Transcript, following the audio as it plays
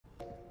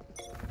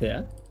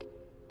Yeah.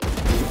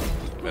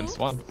 Vents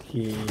one.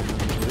 Okay.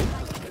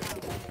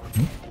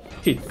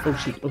 Shit, oh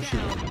shit, oh shit.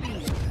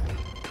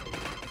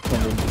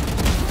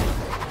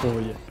 Oh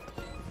yeah.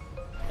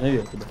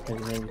 Nevěděl to,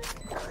 nevím.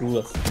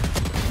 Vůbec.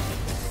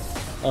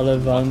 Ale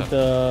Vanta...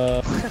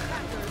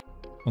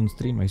 On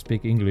stream I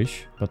speak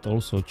English, but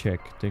also Czech.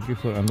 Thank you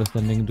for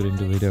understanding during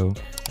the video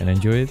and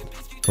enjoy it.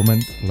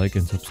 Comment, like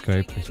and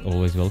subscribe is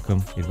always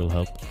welcome, it will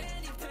help.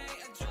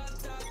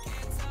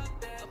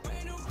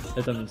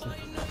 Je tam něco.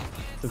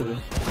 Co to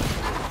bude?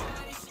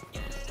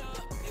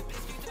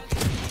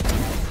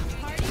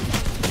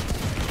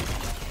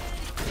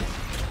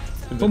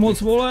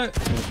 Pomoc, vole!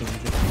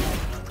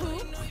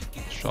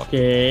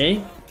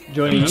 Okej.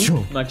 Johnny,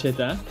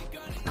 mačeta.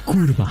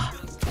 Kurva.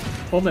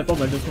 Pome,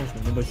 dokonce,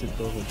 neboj se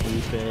toho,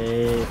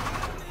 půjde.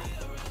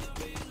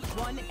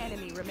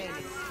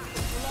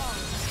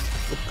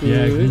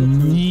 Jak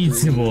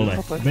nic, vole.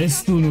 Bez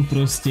stunu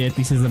prostě,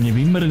 ty se za mě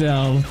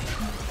vymrdal.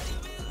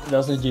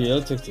 Já jsem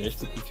divil, co chceš,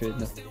 ty píčo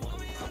jedna.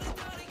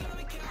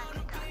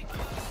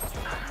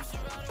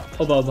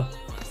 Oba.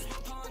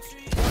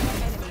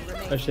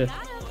 Ještě.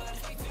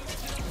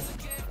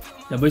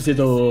 Neboj si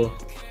toho.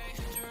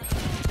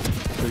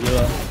 Co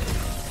dělá?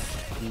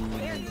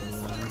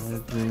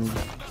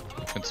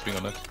 Can swing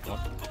on it.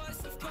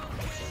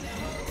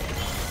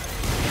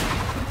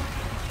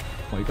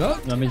 Oh my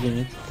god. Na midě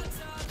nic.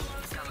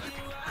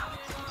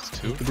 It's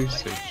two.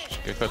 Sage.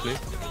 Get quickly.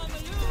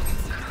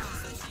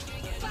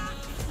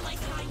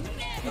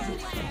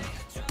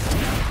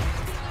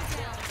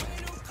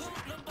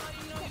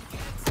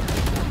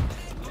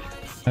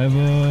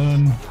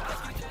 Heaven.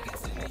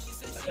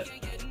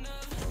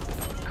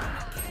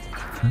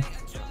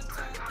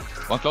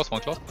 One close.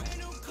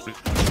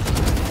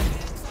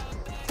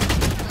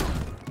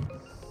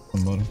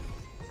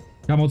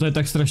 Kámo, to je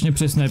tak strašně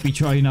přesné,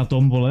 píčo, a i na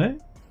tom, vole.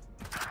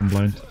 I'm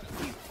blind.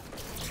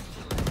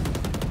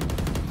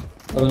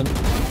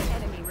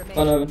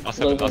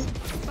 Awesome.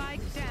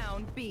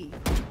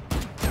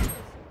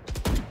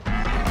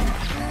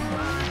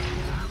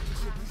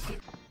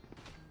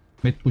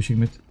 Mid, pushing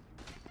mid.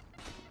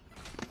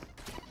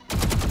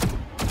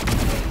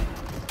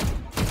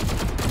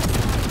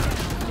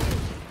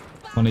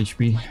 One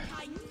HP.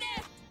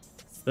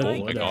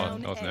 Oh my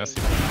god, that was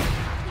nasty.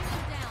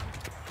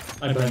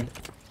 I burned.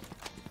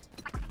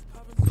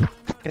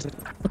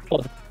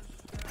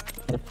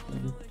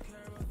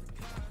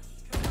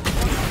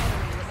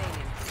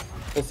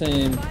 The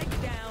same.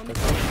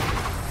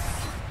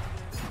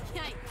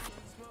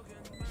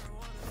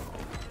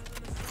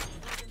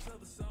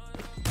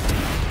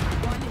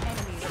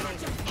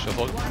 Shall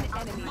hold.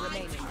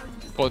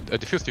 Oh,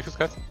 diffuse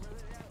guys.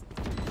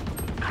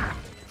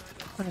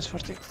 One is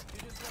 40.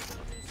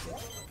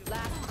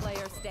 Last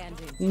player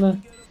standing. No.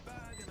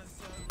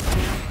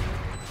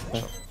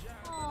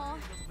 Aw,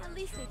 at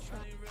least they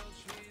tried.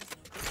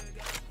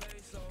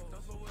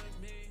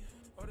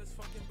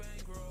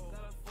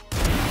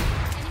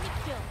 Enemy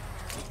kill.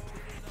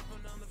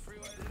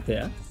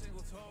 Yeah.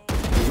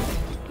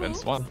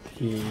 Vents one.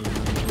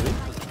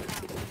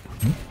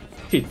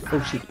 Shit,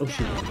 oh shit.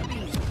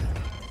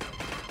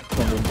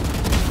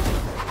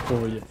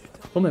 Pohodě.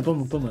 Pome,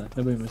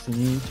 nebojíme si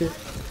ničit.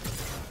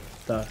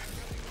 Tak,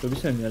 to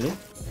bychom měli.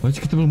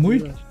 Počkej, to byl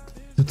můj?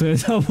 Co to je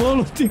za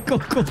volu, ty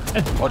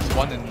kokote? What's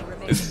one in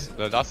this?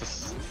 The last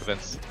is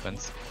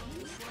vents.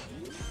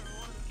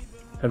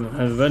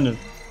 Heaven.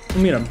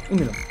 Umírám. Já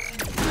umírám.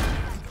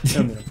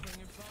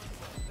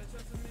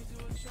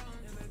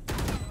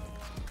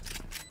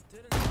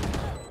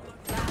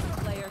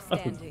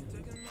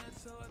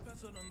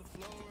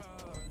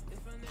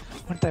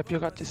 One tap, you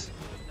got this.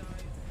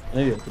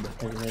 Nevěděl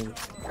to, nevím.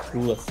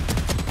 Vůbec.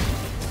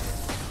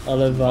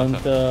 Ale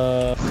Vanta...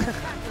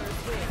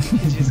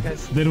 GG's,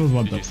 guys. There was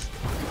one tap.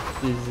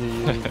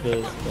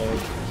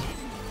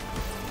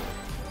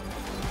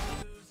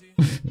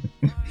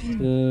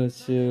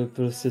 Easy,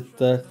 prostě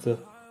takto.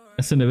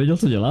 Já jsem nevěděl,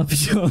 co dělá,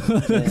 pičo.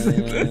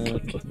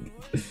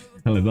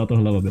 Hele, byla to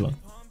hlava, byla.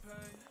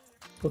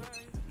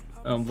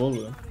 Já mám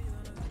volu, jo.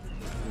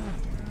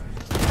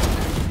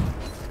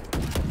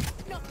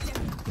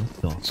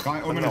 Sky,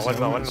 one.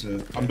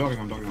 I'm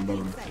dogging.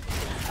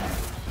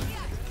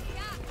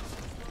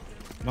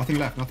 Nothing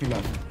left. Nothing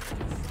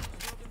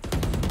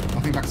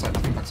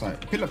backside.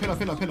 Pillar.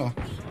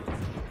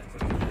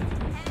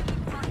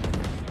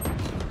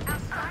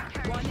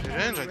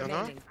 Range, I don't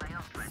know.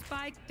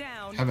 Spike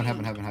down.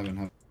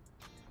 Heaven.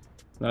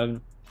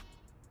 Nevím.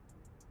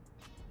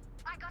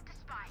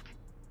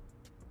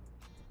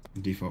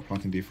 D4,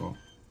 planting D4.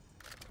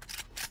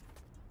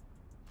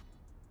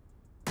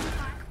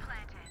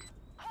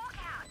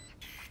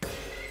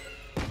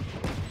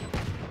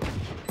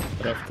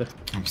 Rafter.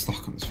 I'm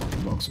stuck on this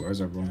fucking box.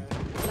 Where's everyone?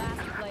 Last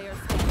player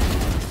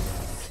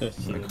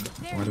standing. Like,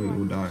 why do we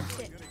all die?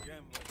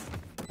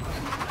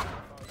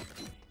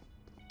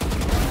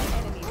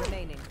 Enemy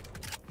remaining.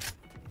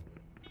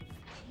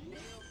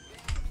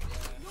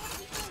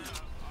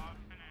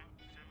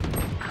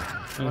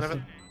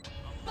 Whatever.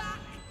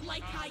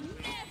 Like I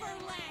never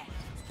left.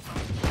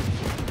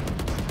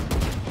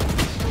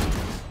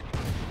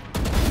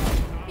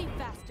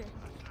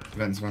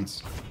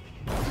 Vents.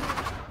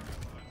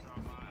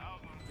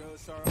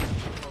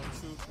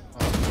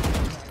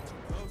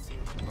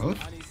 What?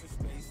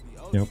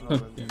 Yep.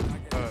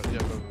 Yeah,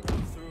 go.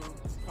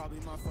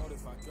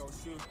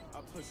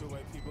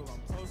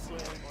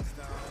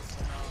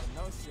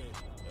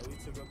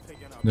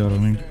 They're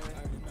running.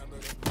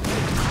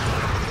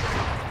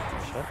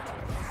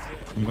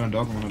 I'm gonna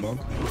dog.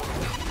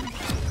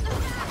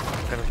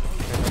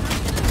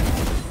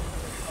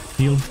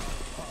 Heal.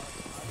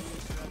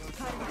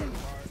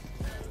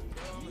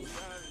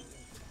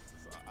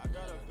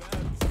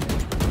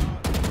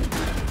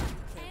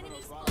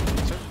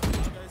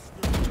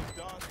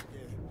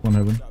 One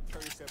heaven.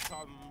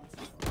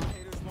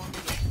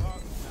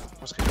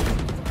 What's good?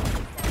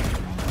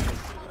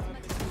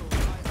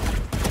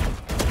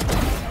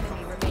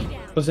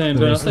 Vad säger du?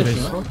 Raise,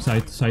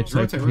 Side. side.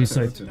 Rotate. His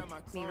side.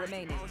 Me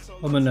remaining.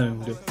 Ja men nej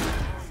du.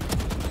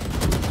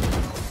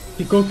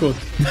 I kokot.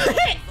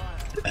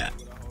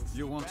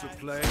 You want to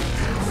play?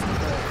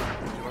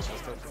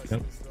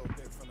 Yep.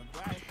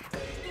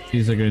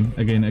 He's again.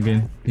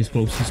 He's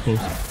close.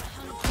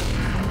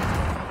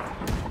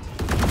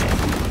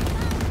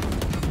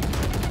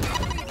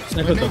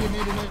 Sniper top.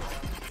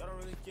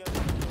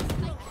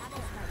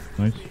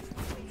 Nice.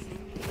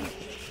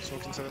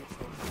 Smoking 7.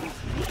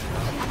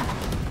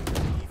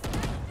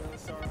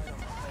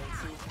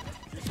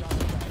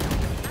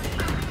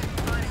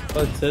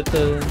 But set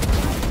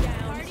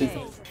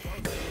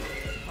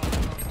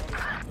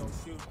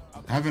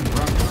Haven't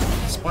run.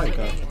 Spike.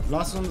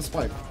 Last on the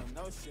spike.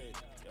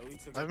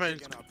 I've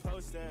made.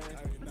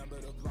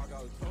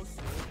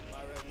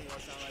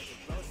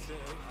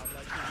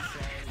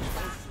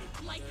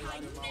 Like I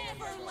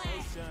never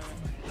left.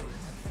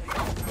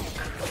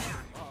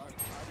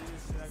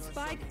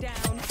 Spike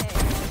down A.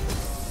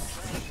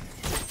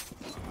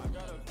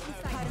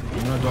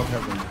 I'm gonna drop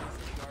heaven.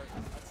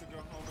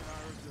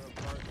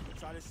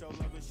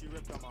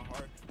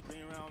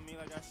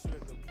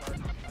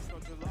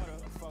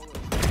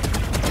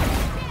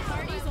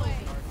 Party's away.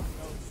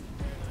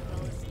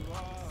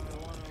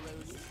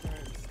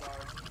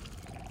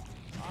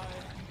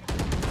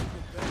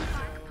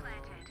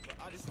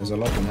 There's a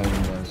lot in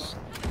heaven, guys.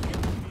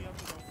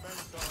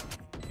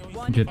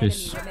 One Jett enemy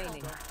is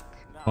remaining.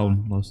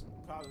 down last.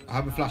 I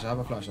have a flash. You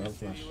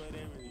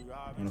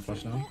wanna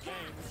flash now?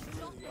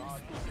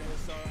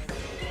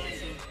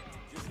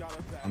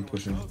 I'm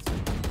pushing.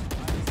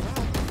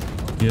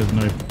 He has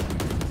knife.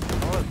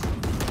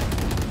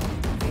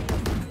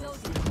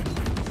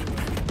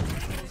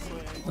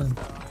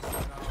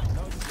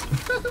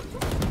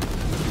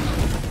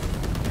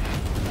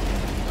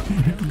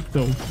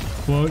 The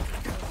fuck?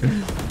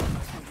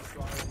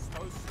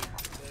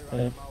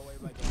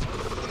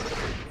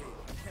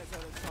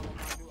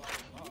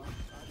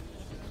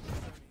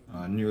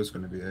 I knew it was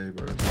gonna be A,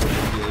 bro.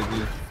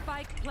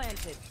 Spike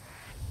planted.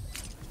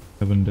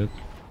 Heaven dead.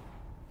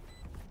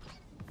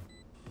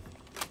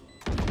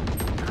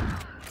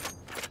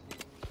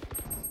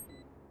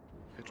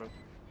 Hit right.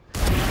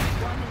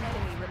 One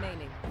enemy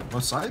remaining.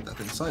 What side? I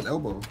think side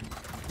elbow.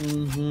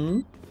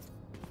 Mhm.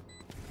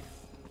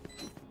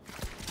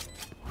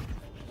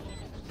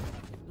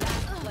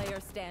 Last player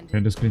standing.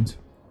 Behind the screens.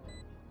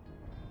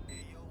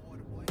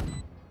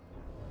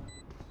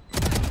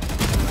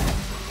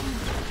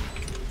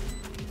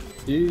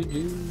 GG.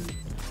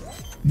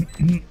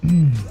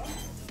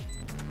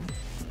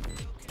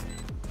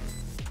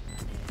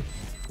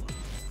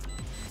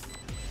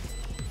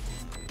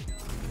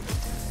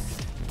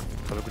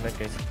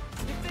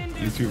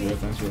 You too, bro.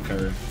 Thanks for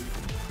carrying.